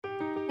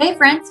Hey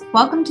friends,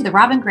 welcome to the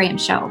Robin Graham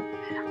Show.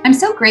 I'm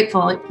so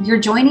grateful you're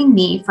joining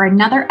me for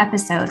another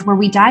episode where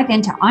we dive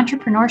into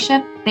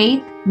entrepreneurship,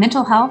 faith,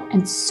 mental health,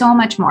 and so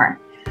much more.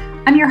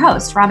 I'm your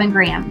host, Robin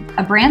Graham,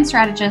 a brand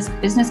strategist,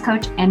 business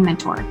coach, and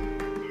mentor.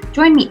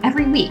 Join me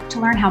every week to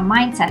learn how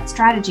mindset,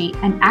 strategy,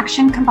 and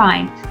action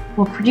combined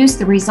will produce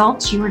the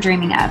results you are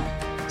dreaming of.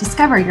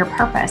 Discover your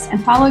purpose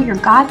and follow your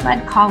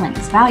God-led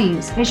callings,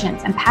 values,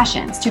 visions, and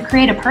passions to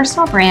create a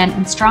personal brand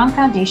and strong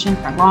foundation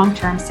for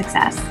long-term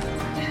success.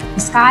 The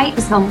sky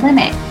is the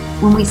limit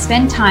when we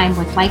spend time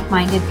with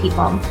like-minded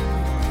people.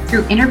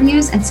 Through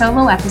interviews and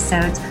solo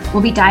episodes,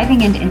 we'll be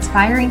diving into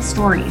inspiring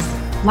stories,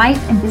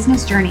 life and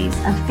business journeys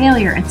of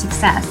failure and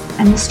success,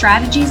 and the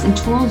strategies and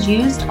tools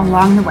used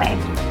along the way.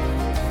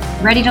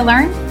 Ready to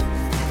learn?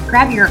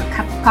 Grab your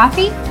cup of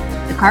coffee,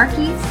 the car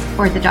keys,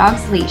 or the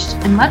dog's leash,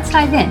 and let's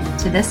dive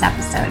into this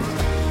episode.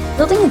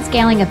 Building and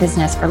scaling a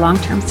business for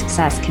long-term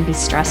success can be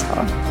stressful,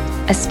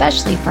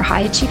 especially for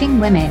high-achieving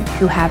women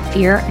who have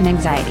fear and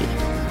anxiety.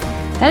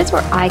 That is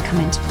where I come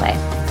into play.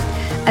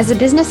 As a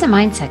business and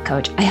mindset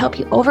coach, I help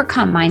you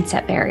overcome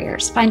mindset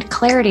barriers, find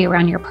clarity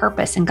around your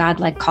purpose and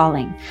God-led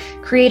calling,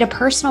 create a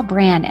personal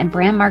brand and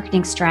brand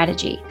marketing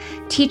strategy,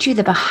 teach you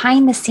the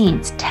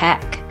behind-the-scenes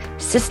tech,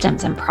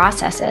 systems, and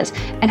processes,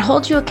 and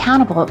hold you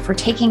accountable for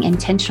taking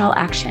intentional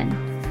action.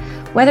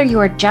 Whether you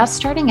are just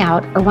starting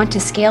out or want to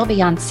scale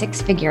beyond six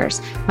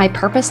figures, my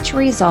Purpose to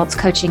Results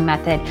coaching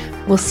method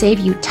will save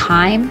you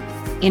time,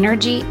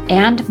 energy,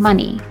 and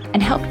money,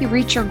 and help you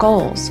reach your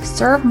goals,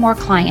 serve more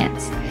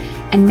clients,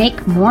 and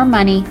make more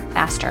money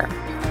faster.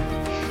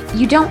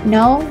 You don't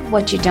know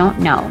what you don't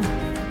know.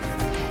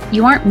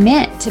 You aren't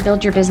meant to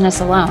build your business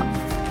alone,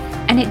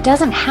 and it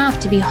doesn't have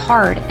to be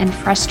hard and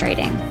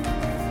frustrating.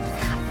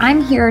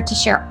 I'm here to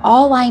share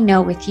all I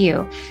know with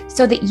you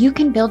so that you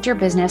can build your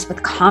business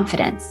with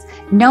confidence,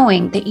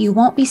 knowing that you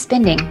won't be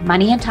spending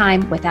money and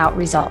time without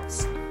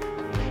results.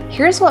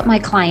 Here's what my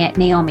client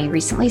Naomi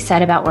recently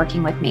said about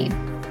working with me.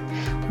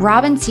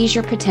 Robin sees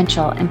your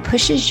potential and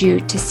pushes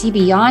you to see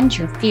beyond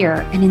your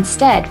fear and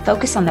instead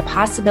focus on the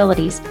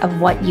possibilities of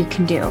what you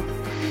can do.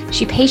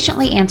 She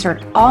patiently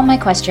answered all my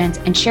questions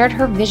and shared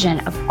her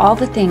vision of all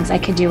the things I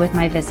could do with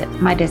my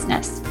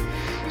business.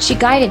 She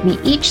guided me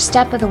each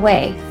step of the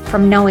way,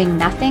 from knowing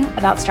nothing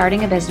about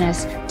starting a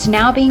business to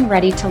now being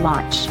ready to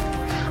launch.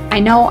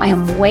 I know I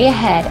am way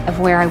ahead of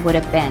where I would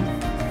have been.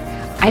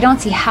 I don't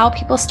see how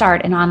people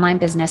start an online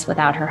business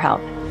without her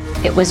help.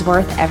 It was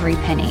worth every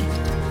penny.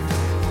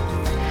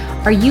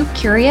 Are you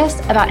curious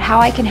about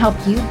how I can help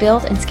you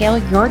build and scale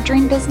your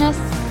dream business?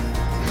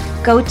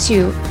 Go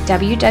to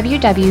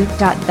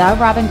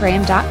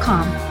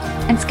www.therobingraham.com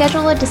and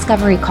schedule a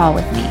discovery call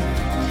with me.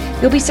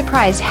 You'll be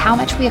surprised how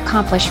much we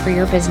accomplish for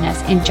your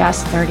business in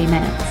just 30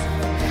 minutes.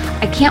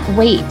 I can't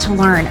wait to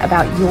learn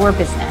about your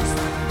business.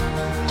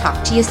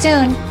 Talk to you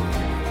soon.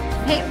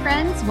 Hey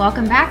friends,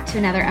 welcome back to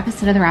another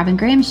episode of The Robin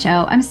Graham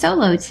Show. I'm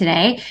solo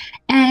today,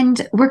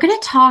 and we're going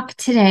to talk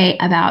today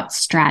about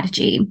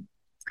strategy.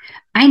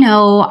 I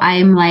know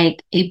I'm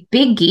like a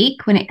big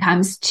geek when it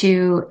comes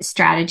to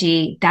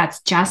strategy. That's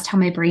just how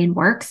my brain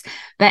works.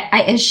 But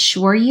I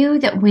assure you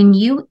that when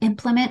you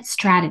implement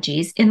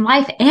strategies in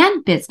life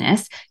and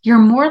business, you're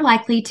more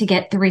likely to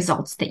get the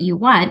results that you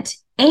want.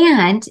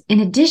 And in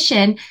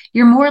addition,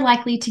 you're more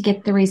likely to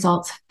get the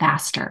results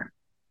faster.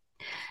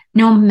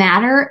 No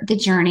matter the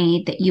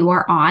journey that you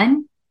are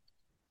on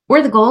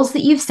or the goals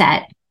that you've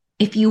set,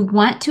 if you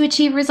want to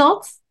achieve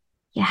results,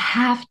 you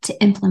have to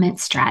implement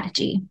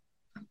strategy.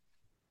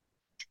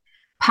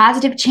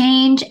 Positive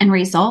change and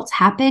results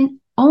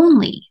happen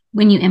only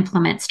when you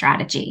implement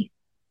strategy.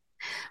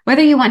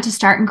 Whether you want to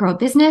start and grow a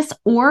business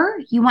or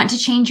you want to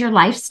change your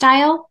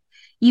lifestyle,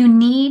 you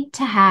need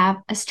to have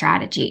a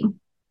strategy.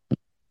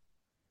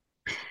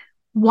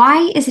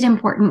 Why is it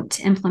important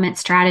to implement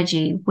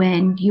strategy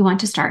when you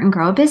want to start and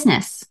grow a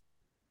business?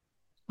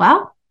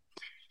 Well,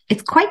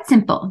 it's quite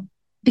simple,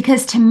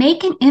 because to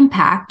make an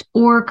impact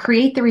or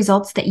create the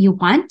results that you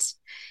want,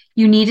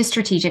 you need a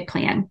strategic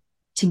plan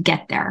to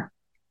get there.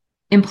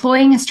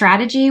 Employing a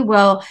strategy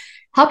will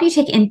help you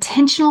take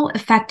intentional,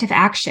 effective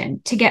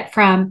action to get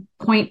from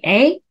point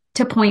A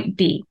to point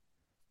B.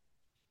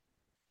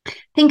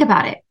 Think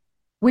about it.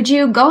 Would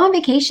you go on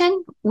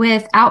vacation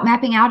without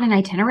mapping out an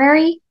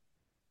itinerary?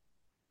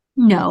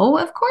 No,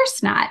 of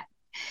course not.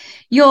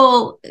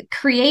 You'll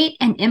create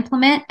and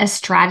implement a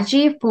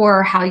strategy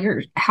for how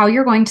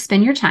you're going to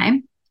spend your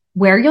time,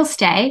 where you'll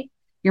stay,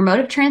 your mode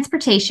of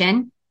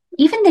transportation,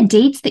 even the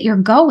dates that you're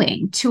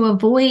going, to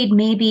avoid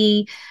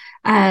maybe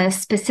a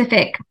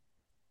specific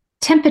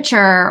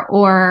temperature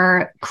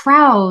or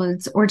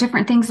crowds or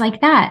different things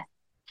like that.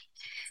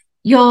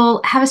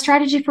 You'll have a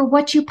strategy for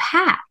what you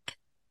pack.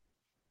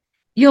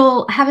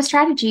 You'll have a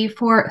strategy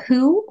for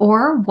who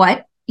or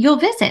what you'll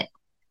visit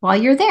while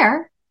you're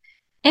there,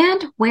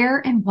 and where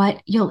and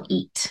what you'll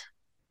eat.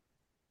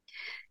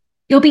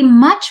 You'll be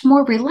much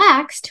more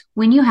relaxed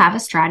when you have a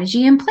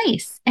strategy in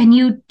place and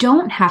you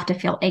don't have to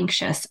feel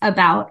anxious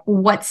about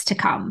what's to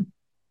come.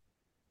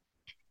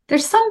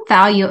 There's some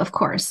value, of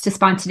course, to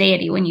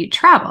spontaneity when you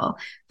travel,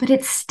 but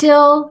it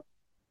still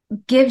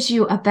gives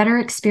you a better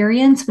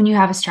experience when you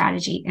have a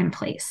strategy in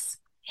place,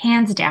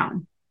 hands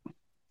down.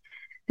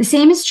 The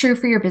same is true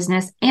for your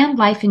business and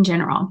life in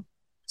general.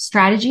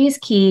 Strategy is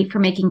key for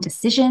making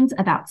decisions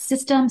about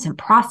systems and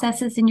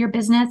processes in your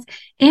business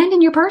and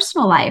in your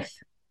personal life.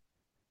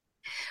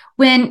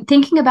 When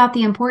thinking about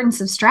the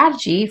importance of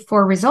strategy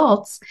for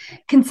results,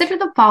 consider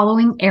the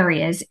following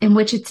areas in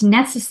which it's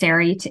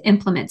necessary to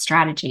implement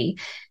strategy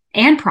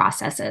and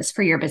processes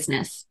for your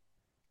business.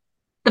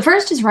 The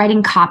first is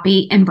writing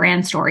copy and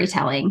brand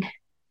storytelling.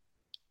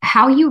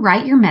 How you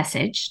write your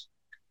message,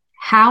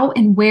 how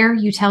and where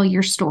you tell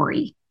your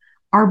story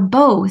are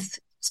both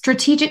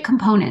strategic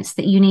components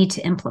that you need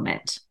to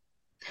implement.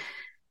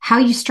 How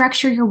you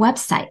structure your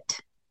website.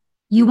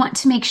 You want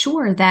to make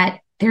sure that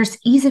there's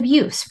ease of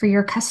use for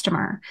your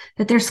customer,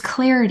 that there's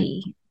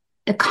clarity,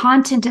 the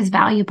content is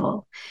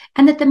valuable,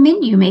 and that the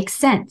menu makes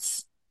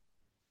sense.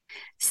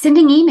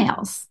 Sending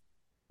emails.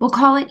 We'll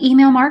call it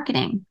email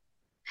marketing.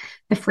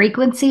 The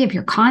frequency of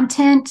your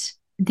content,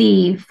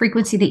 the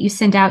frequency that you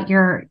send out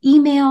your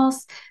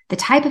emails, the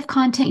type of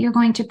content you're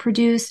going to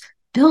produce,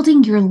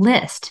 building your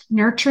list,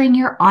 nurturing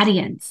your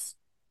audience,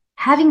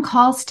 having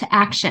calls to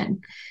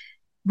action,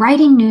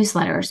 writing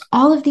newsletters.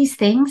 All of these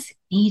things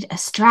need a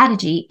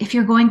strategy if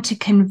you're going to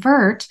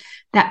convert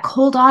that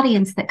cold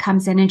audience that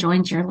comes in and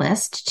joins your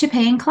list to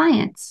paying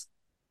clients.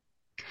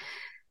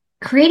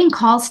 Creating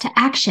calls to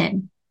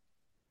action.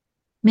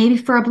 Maybe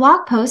for a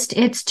blog post,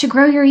 it's to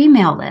grow your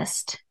email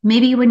list.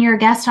 Maybe when you're a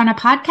guest on a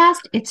podcast,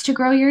 it's to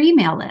grow your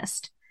email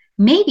list.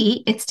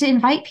 Maybe it's to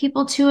invite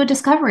people to a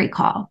discovery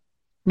call.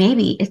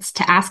 Maybe it's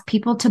to ask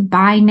people to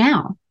buy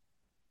now.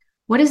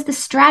 What is the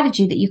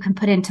strategy that you can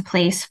put into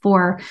place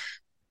for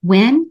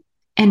when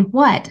and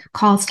what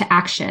calls to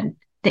action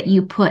that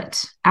you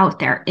put out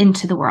there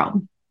into the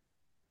world?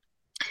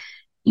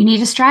 You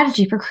need a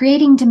strategy for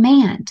creating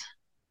demand.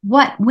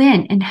 What,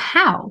 when, and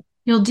how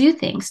you'll do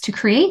things to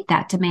create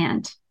that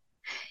demand.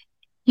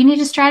 You need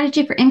a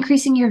strategy for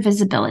increasing your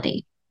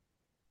visibility.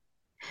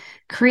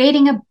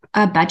 Creating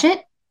a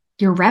budget,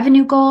 your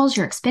revenue goals,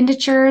 your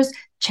expenditures,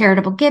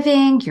 charitable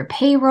giving, your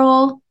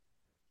payroll,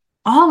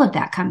 all of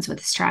that comes with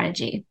a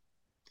strategy.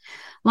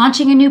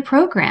 Launching a new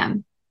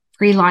program,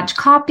 pre-launch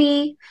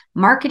copy,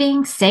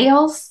 marketing,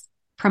 sales,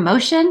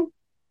 promotion,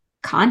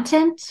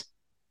 content,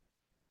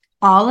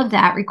 all of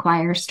that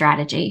requires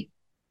strategy.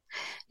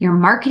 Your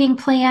marketing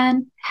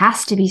plan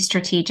has to be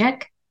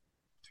strategic.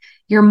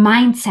 Your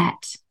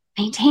mindset,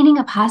 maintaining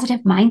a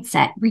positive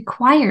mindset,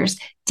 requires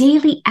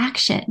daily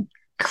action.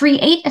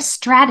 Create a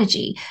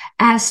strategy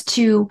as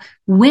to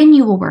when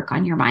you will work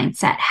on your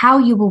mindset, how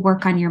you will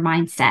work on your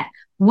mindset,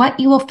 what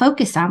you will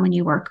focus on when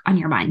you work on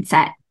your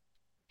mindset,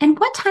 and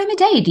what time of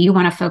day do you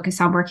want to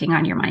focus on working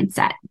on your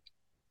mindset.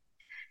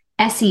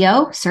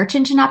 SEO, search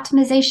engine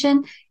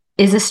optimization,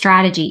 is a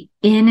strategy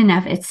in and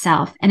of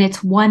itself, and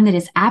it's one that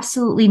is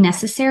absolutely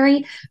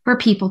necessary for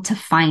people to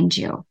find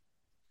you.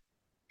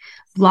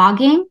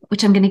 Vlogging,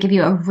 which I'm going to give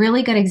you a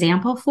really good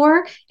example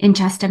for in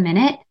just a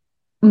minute,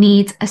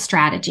 needs a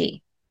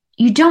strategy.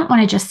 You don't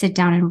want to just sit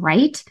down and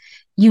write.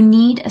 You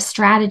need a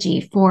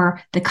strategy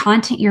for the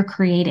content you're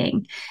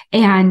creating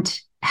and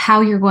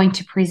how you're going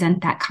to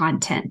present that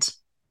content.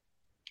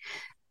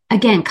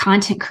 Again,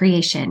 content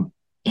creation,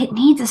 it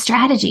needs a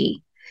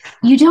strategy.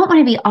 You don't want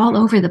to be all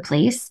over the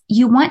place.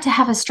 You want to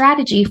have a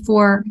strategy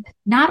for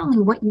not only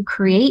what you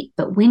create,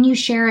 but when you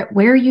share it,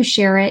 where you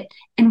share it,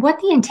 and what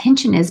the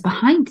intention is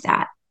behind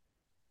that.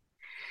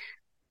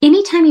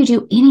 Anytime you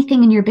do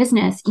anything in your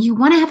business, you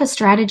want to have a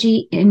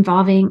strategy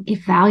involving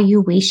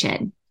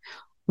evaluation.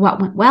 What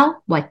went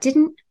well? What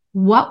didn't?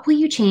 What will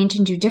you change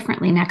and do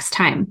differently next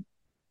time?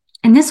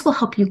 And this will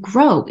help you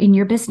grow in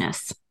your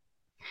business.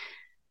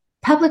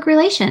 Public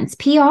relations,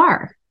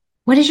 PR.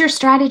 What is your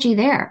strategy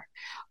there?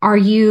 Are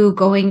you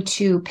going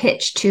to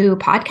pitch to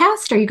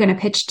podcasts? Are you going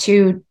to pitch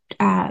to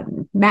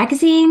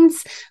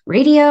magazines,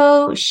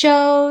 radio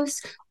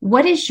shows?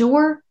 What is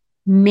your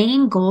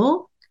main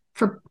goal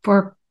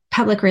for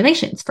public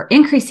relations, for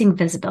increasing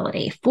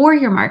visibility, for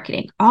your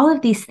marketing? All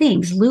of these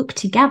things loop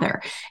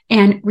together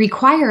and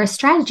require a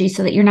strategy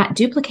so that you're not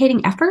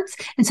duplicating efforts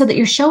and so that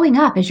you're showing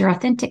up as your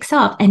authentic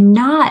self and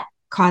not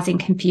causing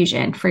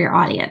confusion for your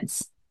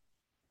audience.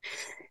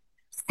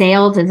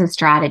 Sales is a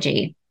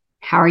strategy.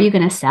 How are you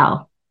going to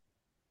sell?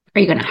 Are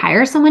you going to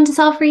hire someone to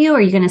sell for you?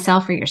 Are you going to sell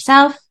for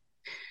yourself?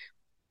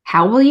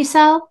 How will you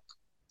sell?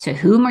 To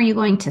whom are you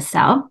going to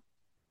sell?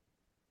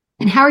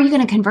 And how are you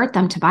going to convert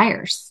them to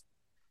buyers?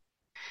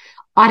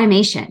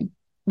 Automation.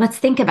 Let's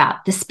think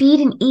about the speed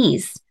and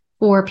ease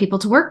for people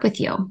to work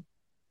with you.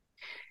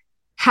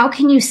 How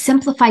can you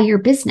simplify your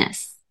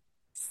business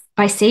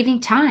by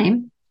saving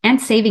time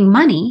and saving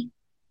money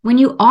when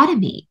you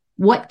automate?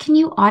 What can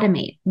you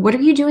automate? What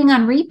are you doing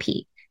on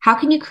repeat? How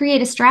can you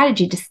create a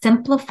strategy to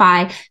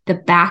simplify the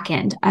back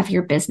end of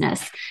your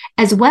business,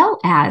 as well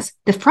as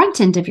the front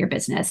end of your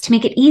business, to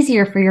make it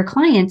easier for your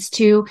clients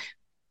to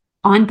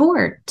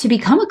onboard, to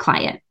become a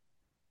client?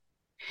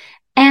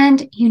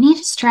 And you need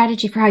a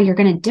strategy for how you're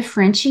going to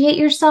differentiate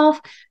yourself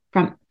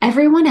from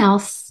everyone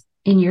else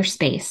in your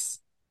space.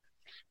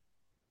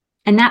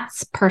 And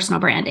that's personal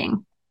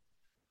branding.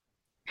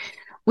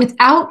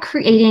 Without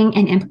creating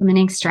and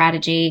implementing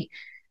strategy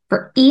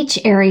for each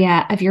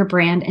area of your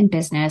brand and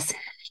business,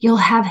 you'll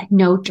have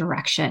no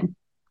direction.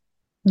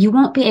 You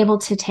won't be able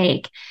to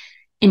take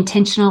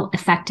intentional,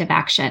 effective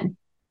action.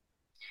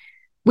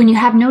 When you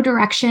have no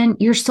direction,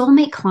 your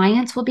soulmate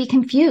clients will be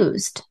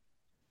confused.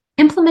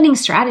 Implementing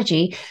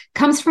strategy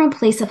comes from a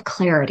place of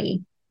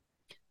clarity.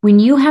 When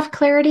you have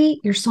clarity,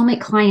 your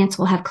soulmate clients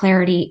will have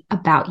clarity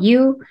about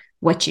you,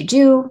 what you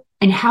do,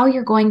 and how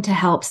you're going to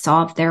help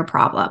solve their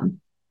problem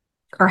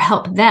or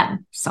help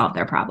them solve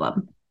their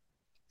problem.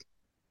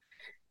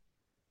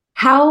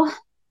 How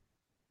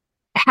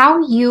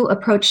you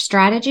approach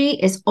strategy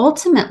is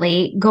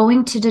ultimately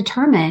going to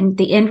determine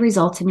the end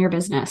results in your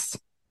business.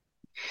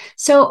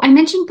 So I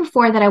mentioned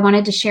before that I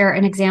wanted to share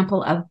an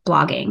example of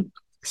blogging.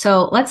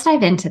 So let's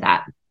dive into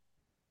that.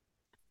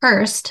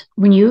 First,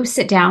 when you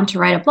sit down to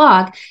write a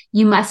blog,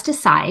 you must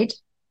decide,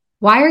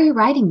 why are you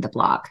writing the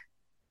blog?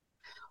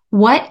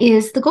 What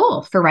is the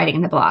goal for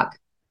writing the blog?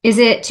 Is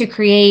it to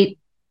create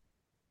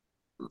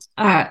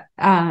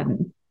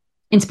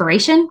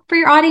inspiration for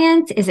your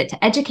audience? Is it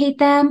to educate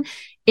them?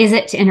 Is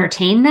it to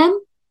entertain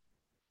them?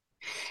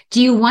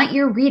 Do you want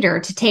your reader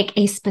to take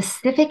a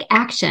specific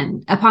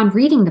action upon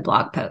reading the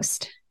blog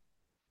post?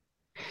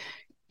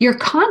 Your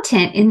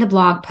content in the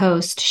blog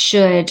post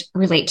should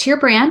relate to your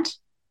brand.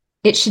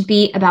 It should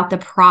be about the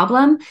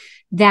problem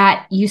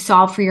that you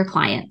solve for your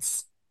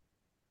clients.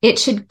 It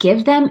should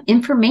give them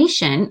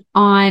information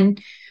on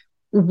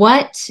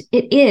what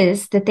it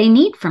is that they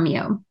need from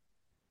you.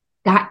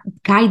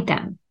 Guide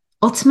them.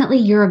 Ultimately,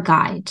 you're a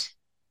guide.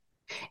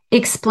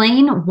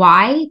 Explain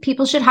why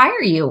people should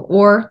hire you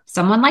or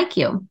someone like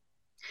you.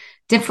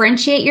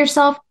 Differentiate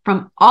yourself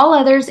from all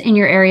others in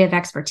your area of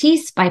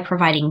expertise by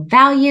providing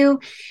value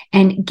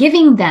and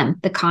giving them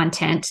the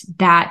content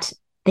that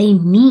they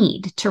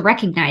need to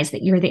recognize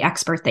that you're the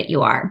expert that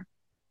you are.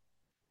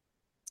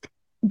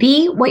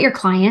 Be what your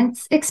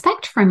clients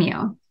expect from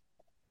you.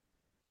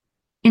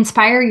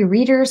 Inspire your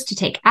readers to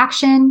take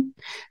action,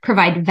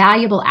 provide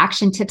valuable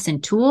action tips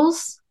and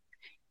tools,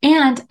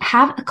 and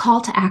have a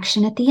call to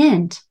action at the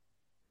end.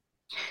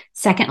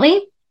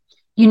 Secondly,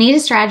 you need a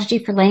strategy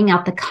for laying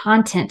out the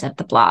content of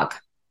the blog.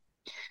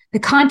 The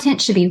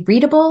content should be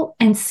readable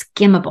and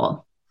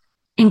skimmable.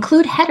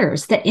 Include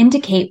headers that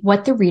indicate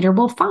what the reader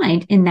will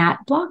find in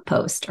that blog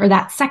post or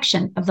that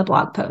section of the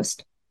blog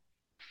post.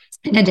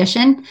 In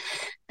addition,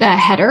 the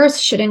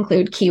headers should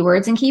include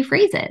keywords and key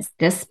phrases.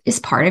 This is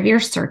part of your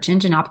search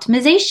engine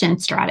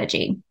optimization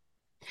strategy.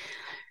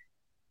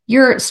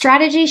 Your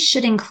strategy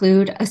should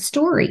include a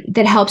story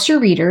that helps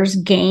your readers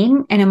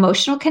gain an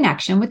emotional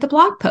connection with the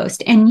blog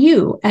post and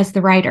you as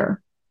the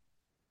writer.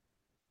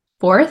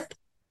 Fourth,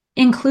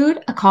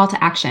 include a call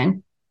to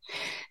action.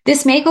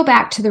 This may go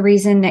back to the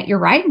reason that you're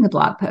writing the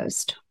blog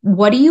post.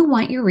 What do you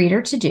want your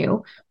reader to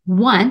do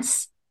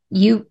once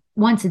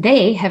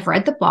they have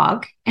read the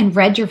blog and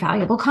read your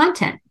valuable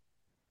content?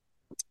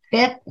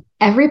 Fifth,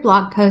 every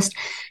blog post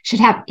should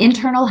have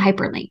internal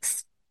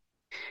hyperlinks.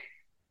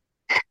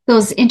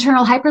 Those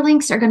internal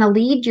hyperlinks are going to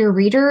lead your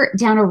reader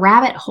down a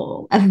rabbit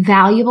hole of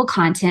valuable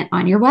content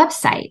on your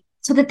website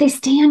so that they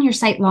stay on your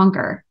site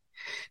longer.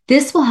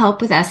 This will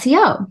help with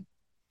SEO,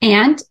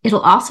 and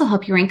it'll also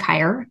help you rank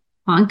higher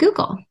on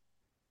Google.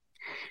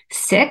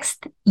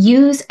 Sixth,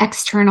 use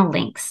external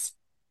links.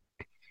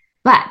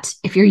 But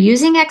if you're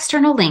using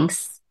external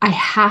links, I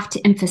have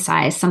to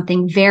emphasize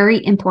something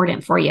very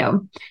important for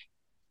you.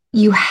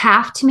 You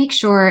have to make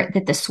sure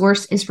that the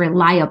source is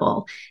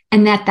reliable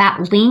and that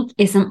that link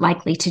isn't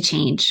likely to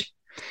change.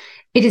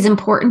 It is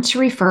important to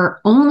refer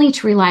only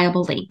to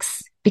reliable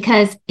links,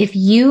 because if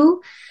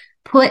you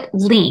put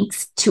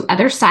links to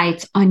other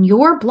sites on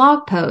your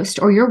blog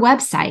post or your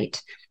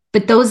website,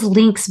 but those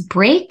links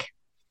break,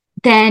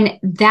 then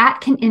that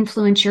can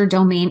influence your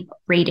domain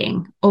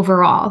rating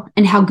overall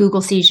and how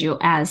Google sees you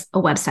as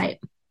a website.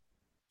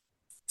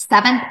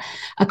 Seventh,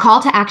 a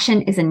call to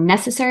action is a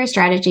necessary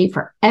strategy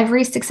for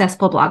every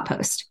successful blog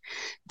post.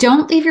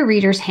 Don't leave your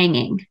readers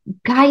hanging.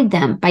 Guide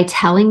them by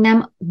telling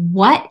them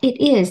what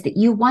it is that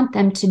you want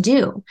them to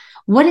do,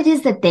 what it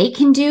is that they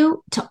can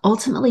do to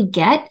ultimately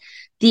get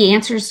the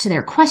answers to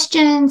their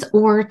questions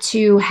or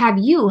to have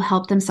you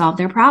help them solve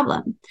their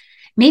problem.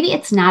 Maybe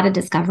it's not a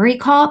discovery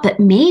call, but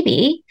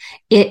maybe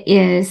it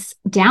is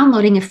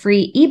downloading a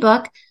free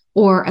ebook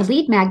or a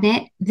lead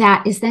magnet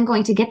that is then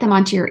going to get them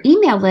onto your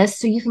email list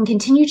so you can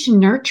continue to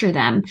nurture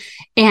them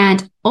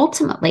and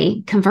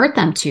ultimately convert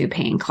them to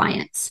paying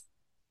clients.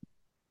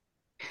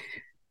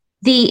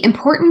 The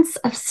importance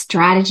of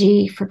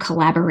strategy for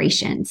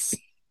collaborations.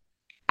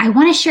 I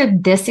want to share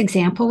this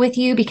example with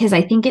you because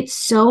I think it's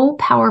so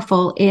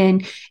powerful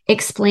in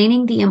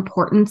explaining the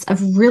importance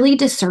of really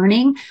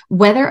discerning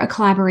whether a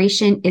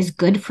collaboration is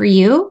good for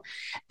you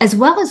as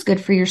well as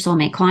good for your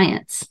soulmate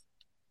clients.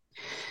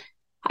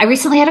 I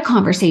recently had a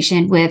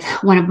conversation with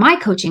one of my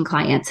coaching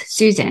clients,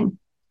 Susan.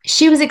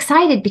 She was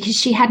excited because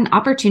she had an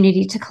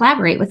opportunity to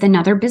collaborate with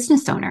another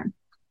business owner.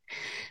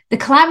 The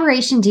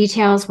collaboration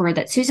details were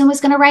that Susan was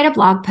going to write a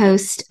blog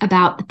post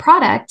about the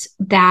product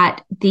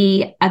that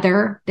the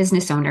other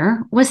business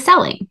owner was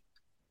selling.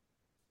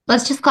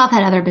 Let's just call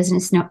that other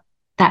business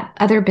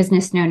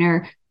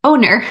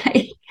owner.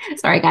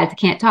 Sorry, guys, I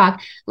can't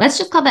talk. Let's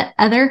just call that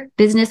other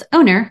business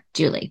owner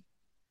Julie.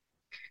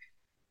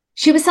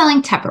 She was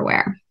selling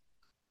Tupperware.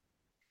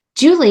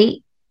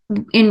 Julie,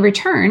 in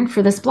return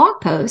for this blog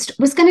post,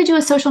 was going to do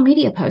a social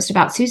media post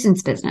about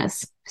Susan's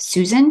business.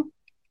 Susan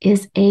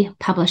is a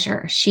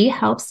publisher. She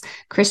helps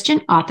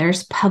Christian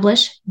authors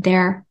publish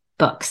their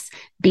books,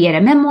 be it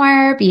a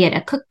memoir, be it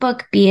a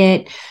cookbook, be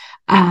it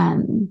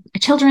a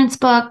children's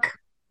book.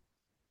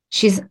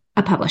 She's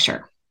a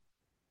publisher.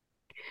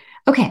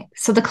 Okay,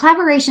 so the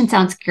collaboration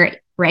sounds great,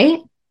 right?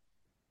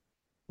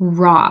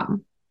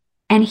 Wrong.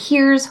 And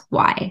here's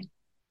why.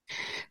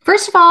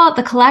 First of all,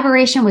 the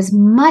collaboration was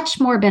much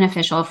more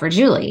beneficial for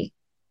Julie,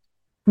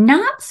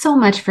 not so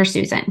much for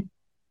Susan.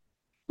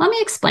 Let me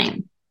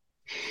explain.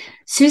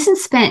 Susan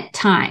spent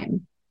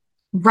time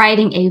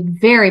writing a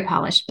very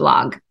polished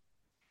blog.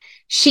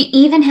 She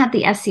even had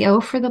the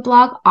SEO for the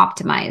blog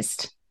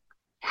optimized.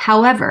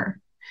 However,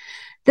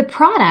 the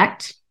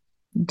product,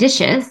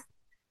 dishes,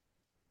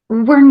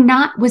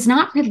 was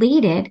not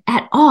related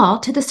at all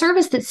to the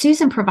service that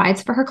Susan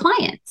provides for her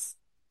clients.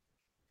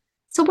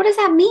 So what does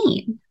that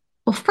mean?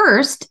 Well,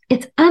 first,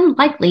 it's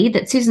unlikely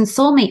that Susan's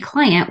soulmate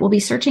client will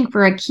be searching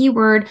for a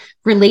keyword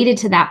related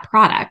to that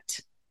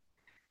product.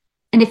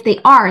 And if they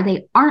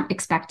aren't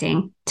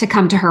expecting to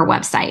come to her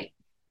website.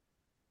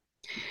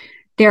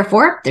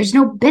 Therefore, there's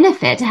no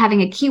benefit to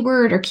having a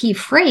keyword or key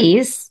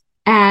phrase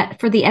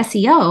for the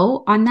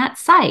SEO on that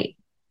site.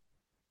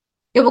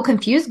 It will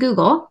confuse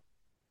Google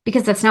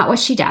because that's not what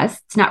she does.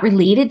 It's not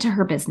related to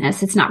her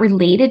business. It's not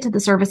related to the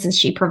services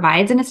she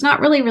provides, and it's not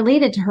really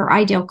related to her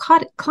ideal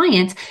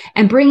clients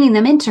and bringing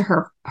them into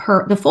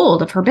the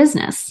fold of her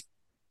business.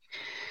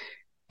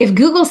 If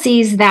Google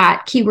sees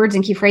that keywords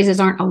and key phrases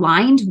aren't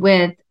aligned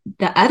with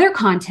the other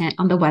content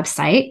on the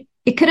website,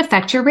 it could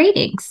affect your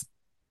ratings.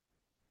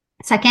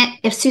 Second,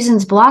 if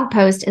Susan's blog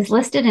post is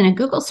listed in a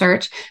Google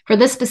search for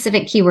this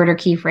specific keyword or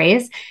key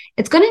phrase,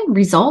 it's going to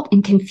result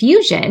in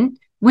confusion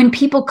when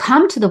people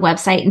come to the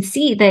website and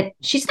see that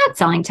she's not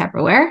selling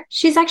Tupperware.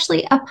 She's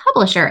actually a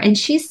publisher and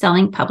she's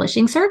selling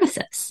publishing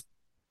services.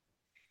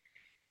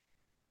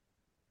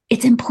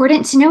 It's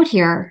important to note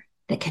here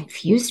that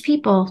confused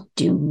people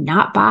do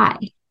not buy.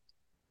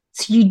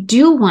 So you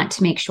do want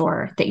to make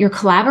sure that your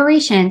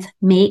collaborations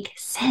make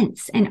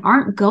sense and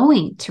aren't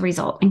going to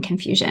result in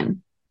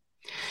confusion.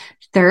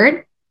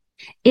 Third,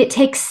 it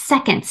takes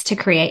seconds to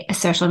create a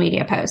social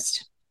media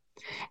post,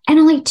 and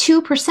only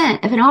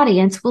 2% of an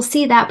audience will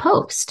see that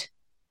post.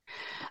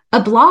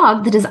 A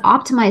blog that is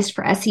optimized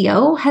for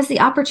SEO has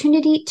the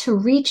opportunity to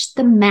reach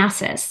the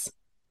masses.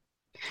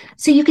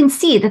 So you can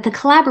see that the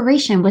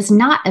collaboration was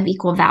not of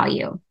equal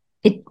value.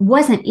 It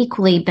wasn't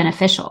equally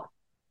beneficial.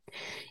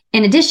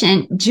 In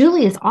addition,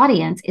 Julie's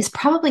audience is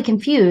probably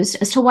confused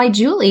as to why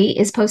Julie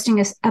is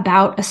posting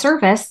about a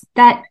service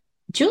that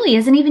Julie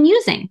isn't even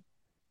using.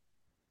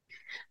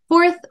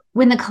 Fourth,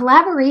 when the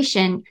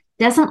collaboration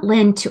doesn't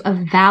lend to a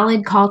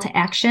valid call to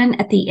action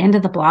at the end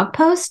of the blog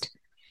post,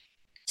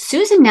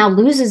 Susan now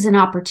loses an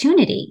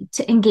opportunity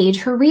to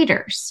engage her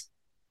readers.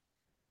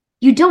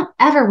 You don't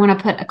ever want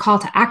to put a call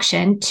to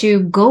action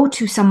to go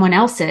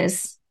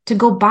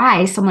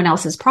buy someone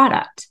else's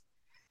product.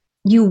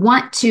 You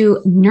want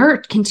to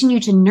continue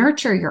to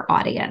nurture your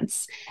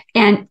audience.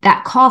 And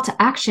that call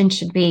to action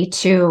should be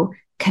to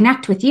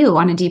connect with you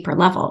on a deeper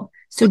level.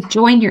 So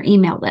join your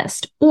email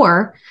list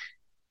or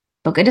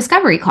book a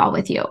discovery call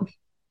with you.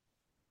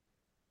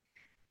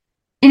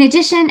 In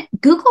addition,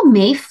 Google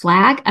may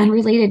flag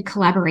unrelated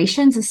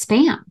collaborations as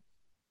spam.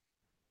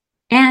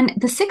 And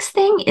the sixth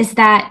thing is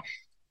that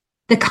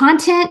the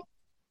content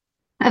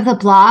of the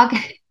blog,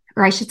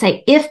 or I should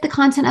say, if the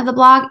content of the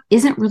blog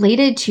isn't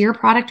related to your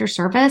product or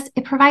service,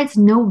 it provides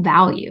no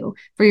value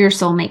for your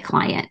soulmate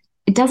client.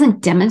 It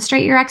doesn't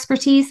demonstrate your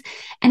expertise,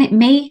 and it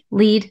may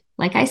lead,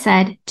 like I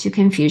said, to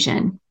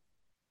confusion.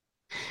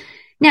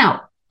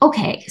 Now,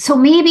 okay, so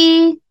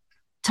maybe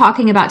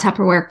talking about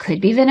Tupperware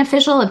could be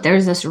beneficial if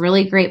there's this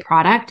really great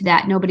product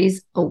that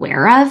nobody's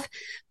aware of,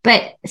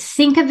 but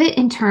think of it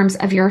in terms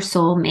of your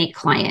soulmate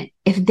client.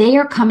 If they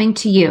are coming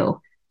to you,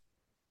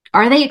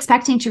 are they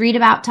expecting to read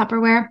about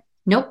Tupperware?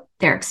 Nope.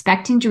 They're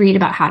expecting to read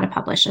about how to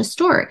publish a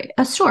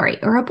story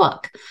or a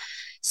book.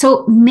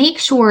 So make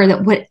sure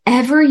that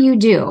whatever you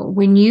do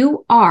when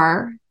you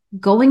are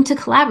going to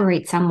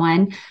collaborate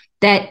someone,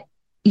 that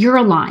you're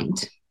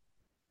aligned.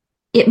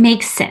 It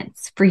makes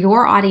sense for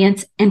your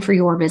audience and for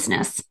your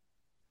business.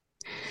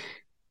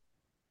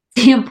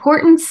 The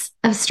importance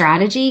of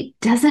strategy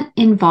doesn't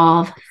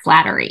involve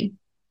flattery.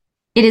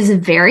 It is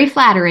very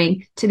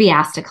flattering to be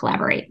asked to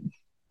collaborate.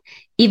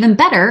 Even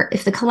better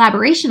if the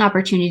collaboration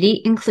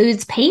opportunity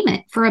includes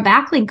payment for a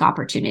backlink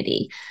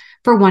opportunity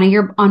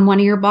on one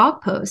of your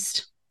blog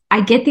posts.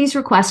 I get these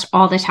requests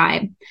all the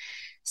time.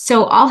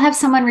 So I'll have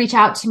someone reach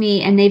out to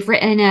me and they've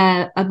written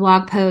a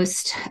blog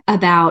post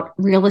about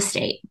real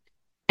estate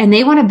and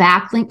they want a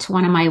backlink to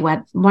one of my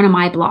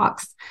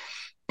blogs.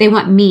 They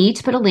want me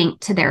to put a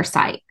link to their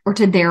site or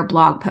to their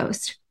blog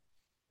post.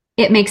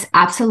 It makes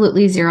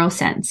absolutely zero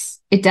sense.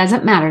 It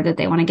doesn't matter that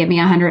they want to give me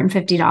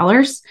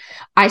 $150.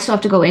 I still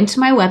have to go into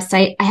my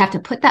website. I have to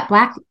put that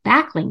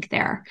backlink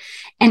there.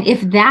 And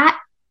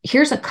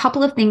here's a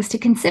couple of things to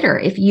consider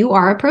if you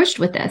are approached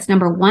with this.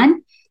 Number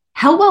one,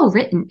 how well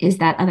written is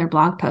that other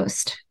blog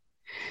post?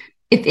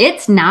 If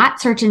it's not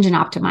search engine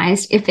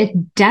optimized, if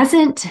it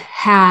doesn't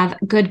have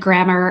good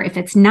grammar, if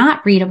it's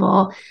not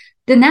readable,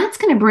 then that's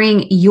going to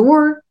bring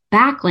your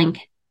backlink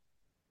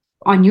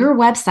on your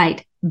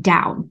website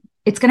down.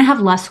 It's going to have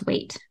less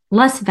weight,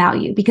 less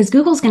value, because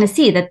Google's going to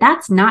see that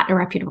that's not a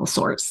reputable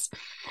source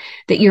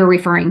that you're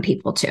referring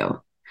people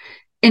to.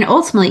 And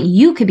ultimately,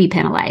 you could be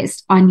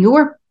penalized on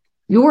your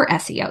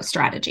SEO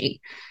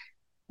strategy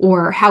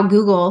or how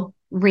Google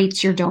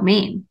rates your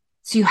domain.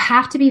 So you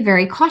have to be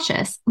very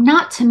cautious,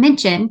 not to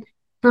mention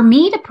for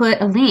me to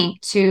put a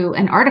link to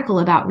an article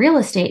about real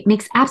estate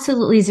makes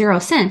absolutely zero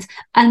sense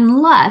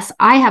unless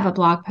I have a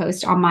blog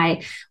post on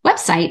my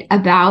website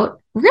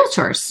about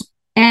realtors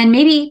and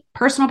maybe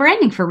personal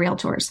branding for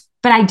realtors,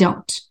 but I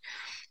don't.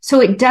 So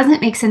it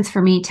doesn't make sense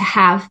for me to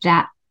have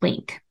that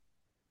link.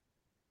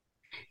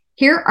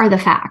 Here are the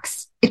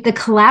facts. If the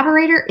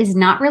collaborator is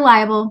not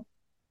reliable,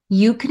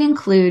 you could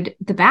include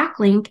the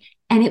backlink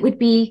and it would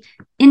be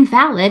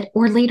invalid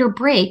or later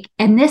break.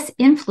 And this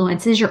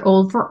influences your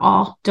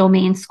overall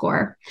domain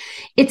score.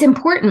 It's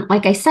important,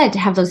 like I said, to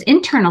have those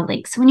internal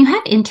links. When you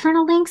have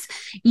internal links,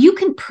 you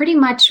can pretty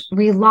much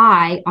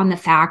rely on the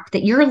fact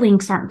that your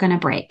links aren't going to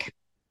break.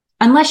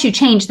 Unless you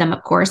change them,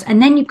 of course,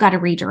 and then you've got to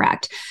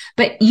redirect.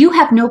 But you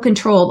have no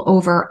control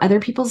over other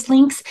people's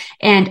links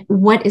and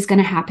what is going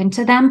to happen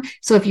to them.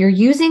 So if you're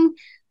using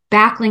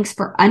backlinks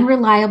for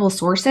unreliable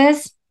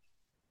sources,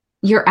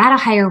 you're at a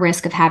higher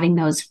risk of having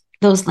those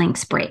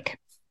links break.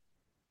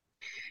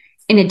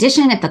 In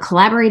addition, if the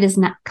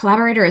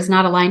collaborator is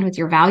not aligned with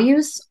your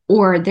values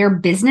or their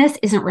business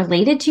isn't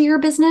related to your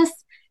business,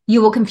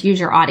 you will confuse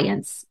your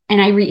audience.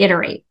 And I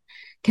reiterate,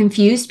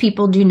 confused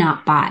people do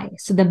not buy.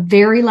 So the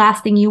very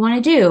last thing you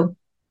want to do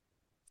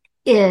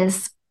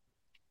is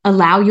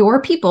allow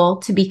your people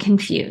to be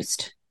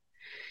confused.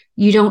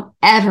 You don't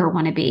ever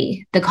want to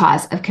be the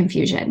cause of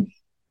confusion.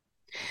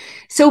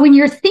 So when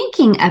you're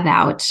thinking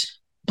about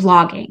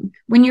blogging,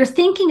 when you're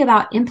thinking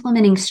about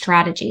implementing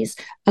strategies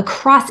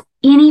across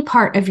any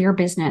part of your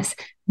business,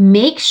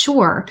 make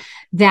sure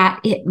that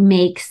it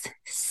makes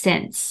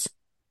sense.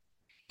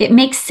 It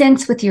makes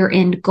sense with your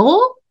end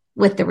goal,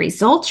 with the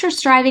results you're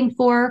striving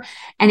for,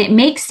 and it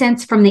makes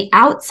sense from the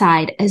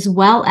outside as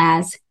well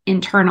as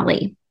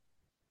internally.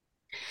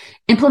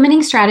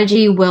 Implementing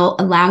strategy will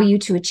allow you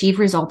to achieve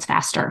results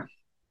faster.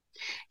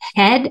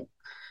 Head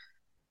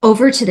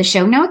over to the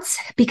show notes,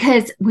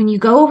 because when you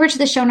go over to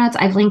the show notes,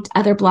 I've linked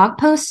other blog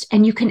posts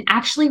and you can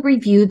actually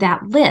review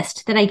that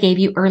list that I gave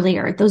you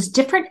earlier, those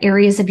different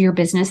areas of your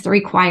business that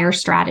require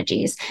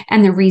strategies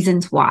and the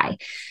reasons why.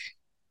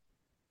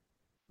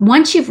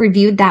 Once you've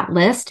reviewed that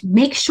list,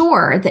 make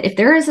sure that if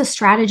there is a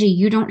strategy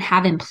you don't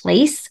have in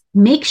place,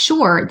 make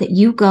sure that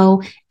you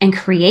go and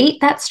create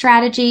that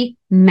strategy,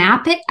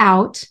 map it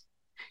out,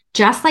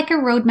 just like a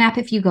roadmap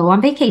if you go on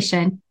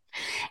vacation,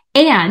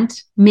 and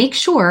make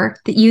sure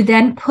that you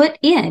then put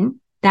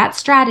in that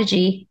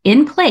strategy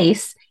in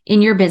place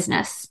in your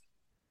business.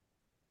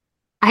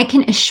 I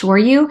can assure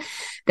you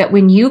that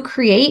when you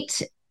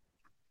create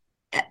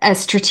a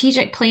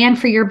strategic plan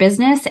for your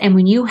business and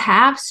when you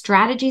have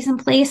strategies in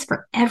place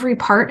for every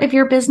part of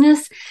your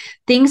business,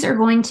 things are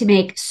going to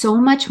make so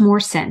much more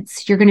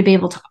sense. You're going to be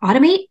able to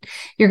automate.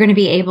 You're going to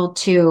be able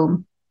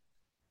to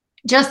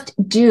just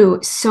do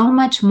so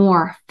much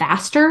more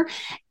faster.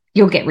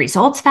 You'll get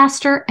results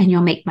faster and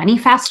you'll make money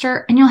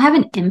faster and you'll have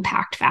an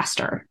impact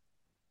faster.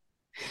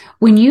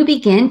 When you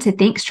begin to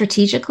think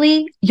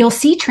strategically, you'll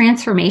see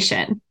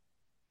transformation.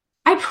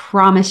 I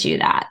promise you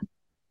that.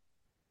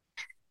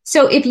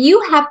 So if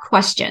you have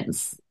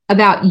questions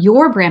about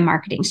your brand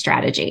marketing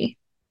strategy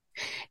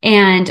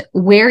and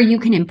where you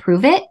can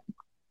improve it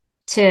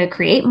to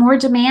create more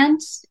demand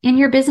in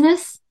your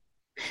business,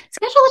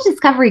 schedule a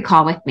discovery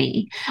call with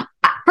me.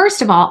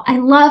 First of all, I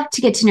love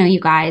to get to know you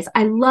guys.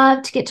 I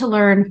love to get to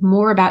learn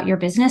more about your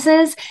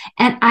businesses.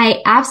 And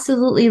I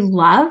absolutely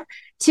love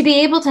to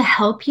be able to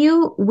help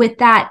you with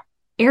that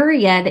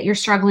area that you're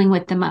struggling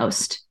with the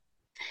most.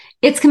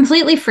 It's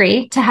completely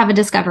free to have a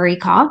discovery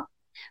call.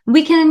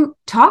 We can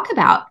talk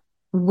about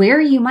where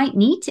you might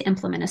need to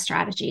implement a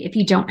strategy if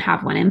you don't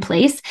have one in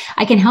place.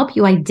 I can help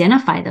you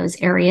identify those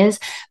areas.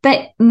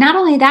 But not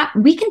only that,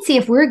 we can see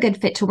if we're a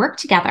good fit to work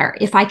together,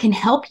 if I can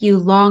help you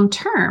long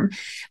term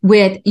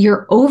with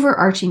your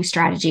overarching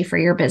strategy for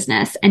your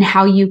business and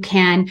how you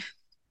can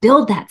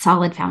build that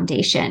solid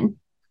foundation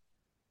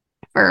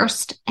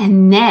first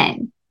and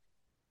then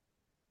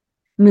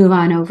move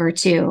on over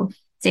to,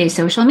 say,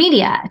 social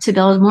media to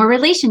build more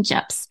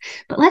relationships.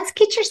 But let's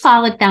get your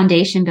solid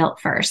foundation built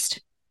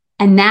first.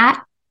 And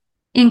that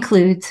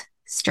includes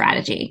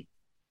strategy,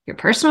 your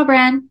personal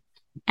brand,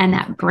 and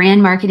that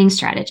brand marketing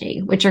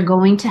strategy, which are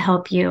going to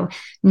help you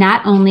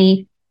not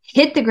only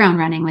hit the ground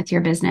running with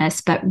your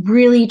business, but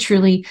really,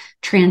 truly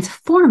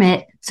transform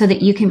it so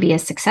that you can be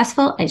as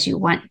successful as you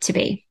want to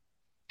be.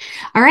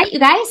 All right, you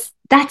guys,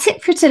 that's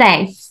it for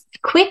today.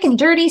 Quick and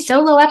dirty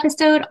solo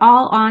episode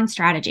all on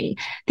strategy.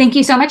 Thank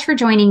you so much for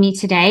joining me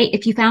today.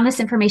 If you found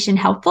this information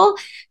helpful,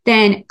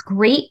 then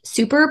great,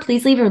 super.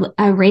 Please leave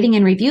a rating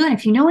and review. And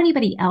if you know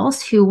anybody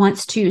else who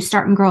wants to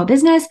start and grow a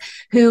business,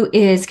 who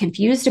is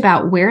confused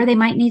about where they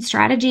might need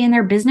strategy in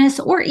their business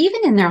or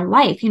even in their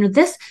life,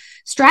 this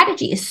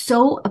strategy is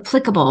so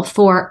applicable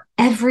for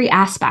every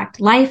aspect,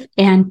 life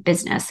and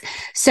business.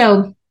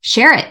 So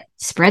share it,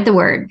 spread the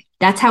word.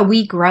 That's how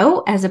we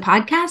grow as a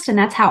podcast. And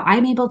that's how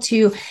I'm able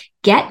to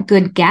get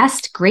good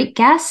guests, great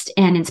guests,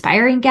 and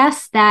inspiring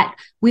guests that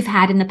we've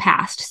had in the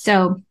past.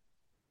 So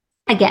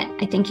again,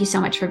 I thank you so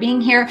much for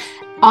being here.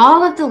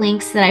 All of the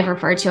links that I've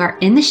referred to are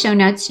in the show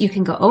notes. You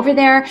can go over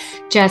there,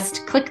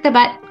 just click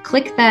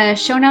the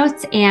show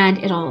notes, and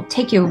it'll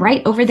take you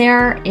right over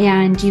there.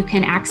 And you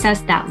can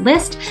access that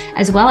list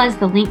as well as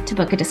the link to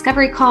book a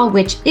discovery call,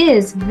 which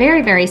is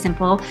very, very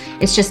simple.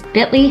 It's just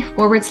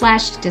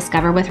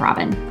bit.ly/discover with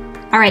Robin.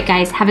 All right,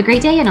 guys, have a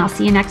great day, and I'll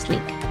see you next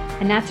week.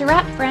 And that's a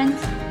wrap, friends.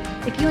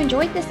 If you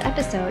enjoyed this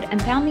episode and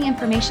found the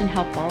information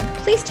helpful,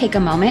 please take a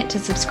moment to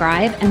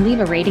subscribe and leave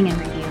a rating and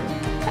review.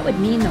 That would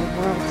mean the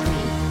world to me.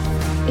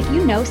 If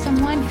you know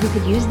someone who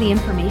could use the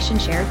information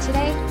shared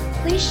today,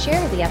 please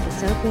share the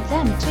episode with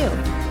them too.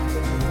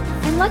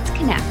 And let's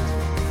connect.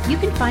 You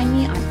can find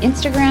me on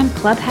Instagram,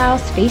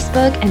 Clubhouse,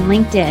 Facebook, and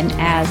LinkedIn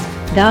as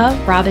The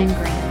Robin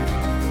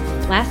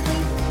Graham. Lastly,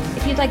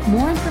 if you'd like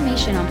more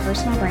information on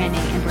personal branding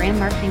and brand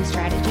marketing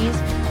strategies,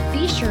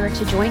 be sure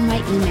to join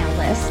my email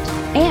list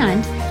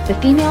and the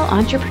Female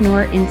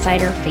Entrepreneur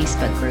Insider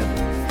Facebook group.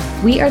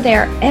 We are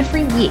there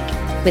every week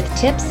with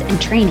tips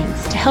and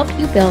trainings to help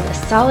you build a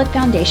solid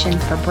foundation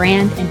for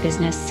brand and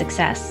business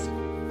success.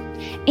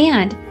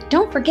 And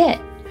don't forget,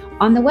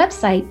 on the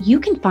website, you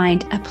can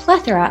find a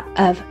plethora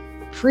of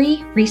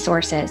free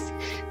resources.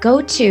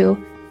 Go to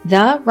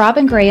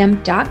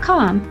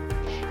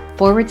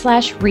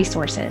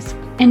therobingraham.com/resources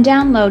and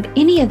download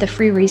any of the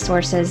free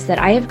resources that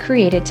I have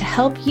created to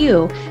help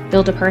you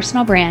build a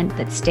personal brand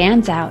that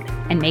stands out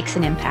and makes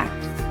an impact.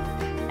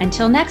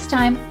 Until next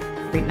time,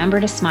 remember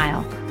to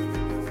smile.